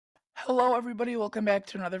Hello everybody, welcome back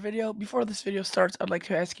to another video. Before this video starts, I'd like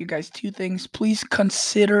to ask you guys two things. Please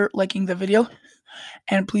consider liking the video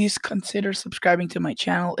and please consider subscribing to my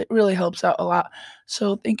channel. It really helps out a lot,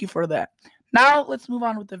 so thank you for that. Now let's move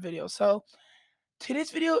on with the video. So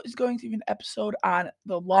today's video is going to be an episode on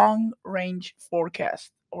the long range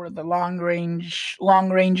forecast, or the long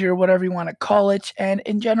ranger, whatever you want to call it. And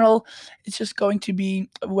in general, it's just going to be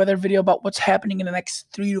a weather video about what's happening in the next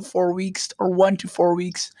 3 to 4 weeks or 1 to 4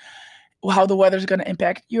 weeks, how the weather is going to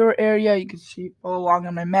impact your area. You can see all along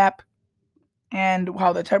on my map, and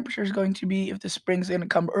how the temperature is going to be, if the spring's going to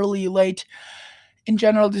come early, late. In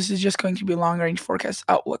general, this is just going to be a long range forecast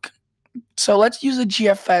outlook. So let's use a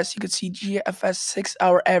GFS. You can see GFS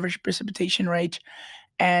 6-hour average precipitation rate,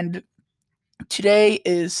 and today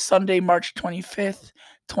is Sunday, March 25th,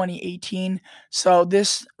 2018. So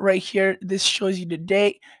this right here, this shows you the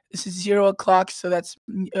date. This is 0 o'clock, so that's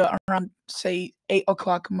around, say, 8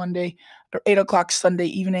 o'clock Monday or 8 o'clock Sunday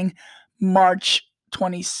evening, March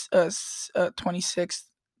 26th,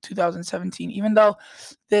 2017. Even though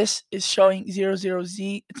this is showing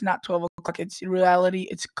 00Z, it's not 12 o'clock. It's in reality,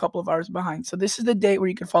 it's a couple of hours behind. So this is the date where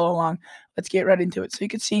you can follow along. Let's get right into it. So you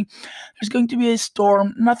can see there's going to be a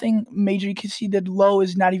storm, nothing major. You can see the low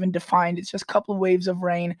is not even defined. It's just a couple of waves of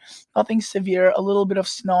rain, nothing severe, a little bit of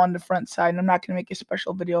snow on the front side. And I'm not going to make a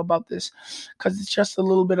special video about this because it's just a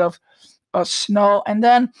little bit of snow. And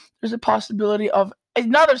then there's a possibility of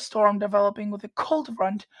another storm developing with a cold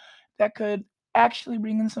front that could actually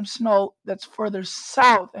bring in some snow that's further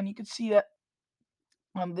south. And you can see that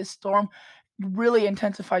this storm really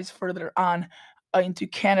intensifies further on into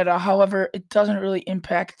Canada. However, it doesn't really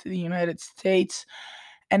impact the United States.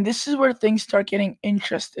 And this is where things start getting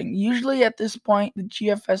interesting. Usually at this point, the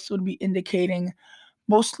GFS would be indicating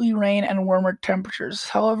mostly rain and warmer temperatures.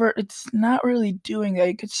 However, it's not really doing that.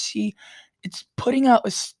 You could see it's putting out a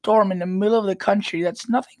storm in the middle of the country that's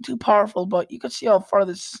nothing too powerful, but you could see how far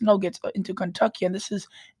the snow gets into Kentucky, and this is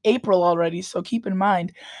April already, so keep in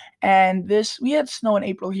mind. And we had snow in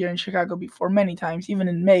April here in Chicago before many times, even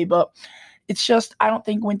in May, but it's just, I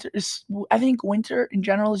think winter in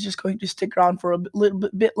general is just going to stick around for a little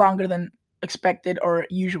bit longer than expected or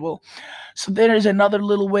usual. So there's another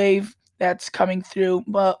little wave that's coming through,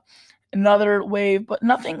 but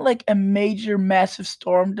nothing like a major massive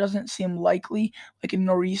storm doesn't seem likely, like a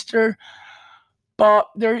nor'easter. But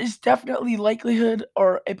there is definitely likelihood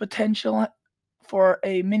or a potential for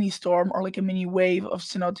a mini storm or like a mini wave of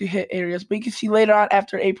snow to hit areas. But you can see later on,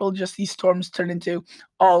 after April, just these storms turn into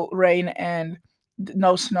all rain and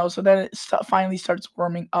no snow. So then it finally starts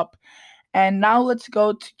warming up. And now let's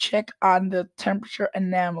go to check on the temperature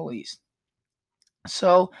anomalies.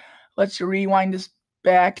 So let's rewind this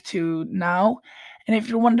back to now. And if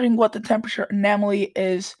you're wondering what the temperature anomaly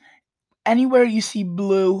is, anywhere you see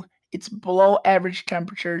blue, it's below average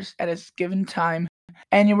temperatures at a given time.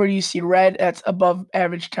 Anywhere you see red, that's above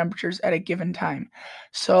average temperatures at a given time.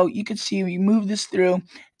 So you can see we move this through.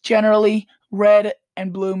 Generally, red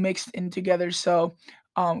and blue mixed in together. So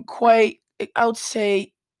quite, I would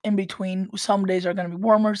say, in between. Some days are going to be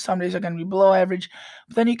warmer, some days are going to be below average.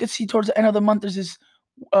 But then you can see towards the end of the month, there's this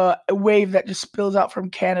a wave that just spills out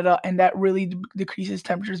from Canada, and that really decreases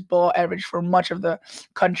temperatures below average for much of the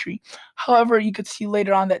country. However, you could see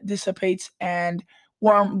later on that dissipates and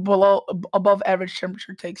above average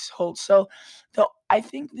temperature takes hold. So I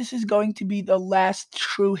think this is going to be the last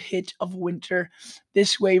true hit of winter.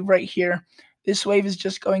 This wave right here. This wave is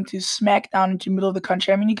just going to smack down into the middle of the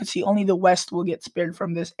country. I mean, you can see only the west will get spared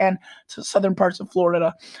from this, and to southern parts of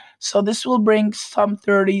Florida. So this will bring some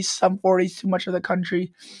 30s, some 40s to much of the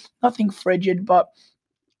country. Nothing frigid, but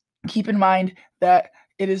keep in mind that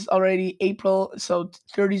it is already April, so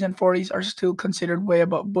 30s and 40s are still considered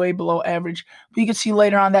way below average. But you can see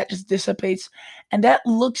later on that just dissipates, and that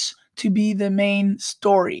looks to be the main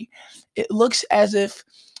story. It looks as if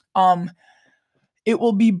it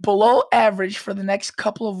will be below average for the next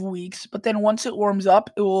couple of weeks, but then once it warms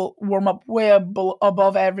up, it will warm up way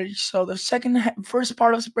above average. So the first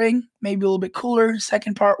part of spring, maybe a little bit cooler.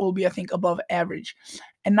 Second part will be, I think, above average.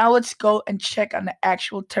 And now let's go and check on the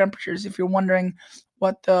actual temperatures. If you're wondering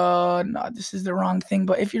no, this is the wrong thing.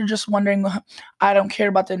 But if you're just wondering, I don't care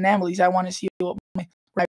about the anomalies. I want to see what my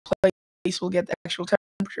right place will get the actual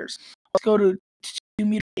temperatures. Let's go to 2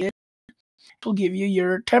 meter. Will give you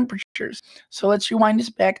your temperatures. So let's rewind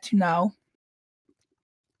this back to now.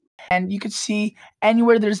 And you can see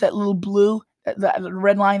anywhere there's that little blue, that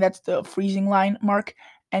red line, that's the freezing line mark.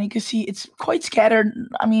 And you can see it's quite scattered.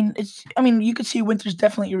 I mean, you can see winter's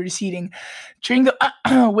definitely receding. During the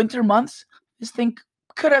winter months, this thing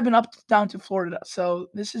could have been up down to Florida. So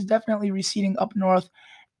this is definitely receding up north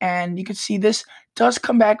And you can see this does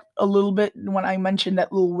come back a little bit when I mentioned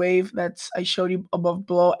that little wave I showed you above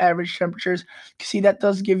below average temperatures. You can see that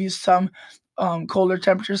does give you some colder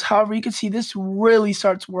temperatures. However, you can see this really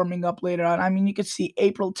starts warming up later on. I mean, you can see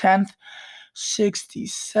April 10th, 60s,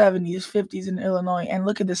 70s, 50s in Illinois. And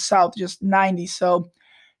look at the south, just 90. So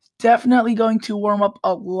definitely going to warm up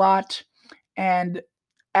a lot and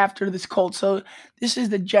after this cold. So this is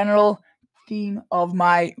the general theme of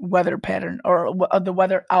my weather pattern, or of the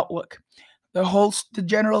weather outlook. The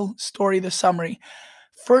general story, the summary.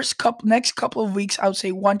 Next couple of weeks, I would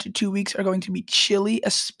say 1 to 2 weeks are going to be chilly,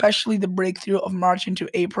 especially the breakthrough of March into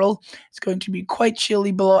April. It's going to be quite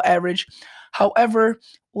chilly, below average. However,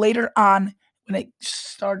 later on, when it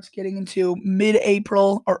starts getting into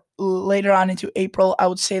mid-April or later on into April, I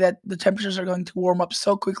would say that the temperatures are going to warm up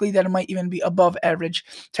so quickly that it might even be above average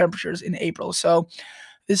temperatures in April. So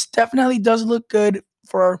this definitely does look good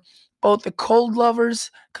for both the cold lovers,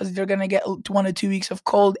 because they're going to get 1 to 2 weeks of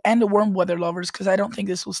cold, and the warm weather lovers, because I don't think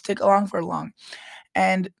this will stick along for long.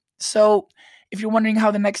 And so if you're wondering how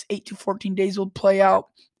the next 8 to 14 days will play out,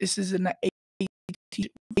 this is an 8 to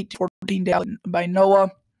 14 day by NOAA.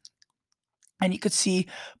 And you could see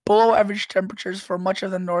below average temperatures for much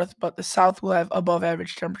of the north, but the south will have above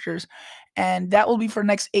average temperatures. And that will be for the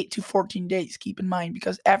next 8 to 14 days, keep in mind,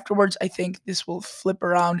 because afterwards I think this will flip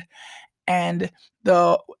around, and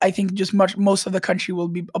I think just most of the country will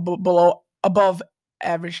be above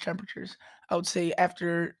average temperatures. I would say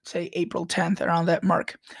after, say, April 10th, around that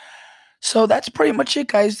mark. So that's pretty much it,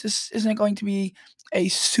 guys. This isn't going to be a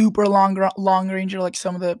super long ranger like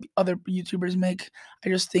some of the other YouTubers make. I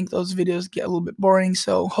just think those videos get a little bit boring.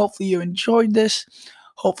 So hopefully you enjoyed this.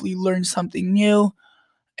 Hopefully you learned something new.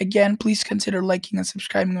 Again, please consider liking and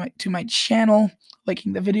subscribing to my channel,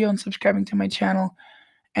 liking the video and subscribing to my channel.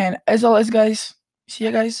 And as always, guys, see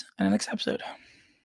you guys in the next episode.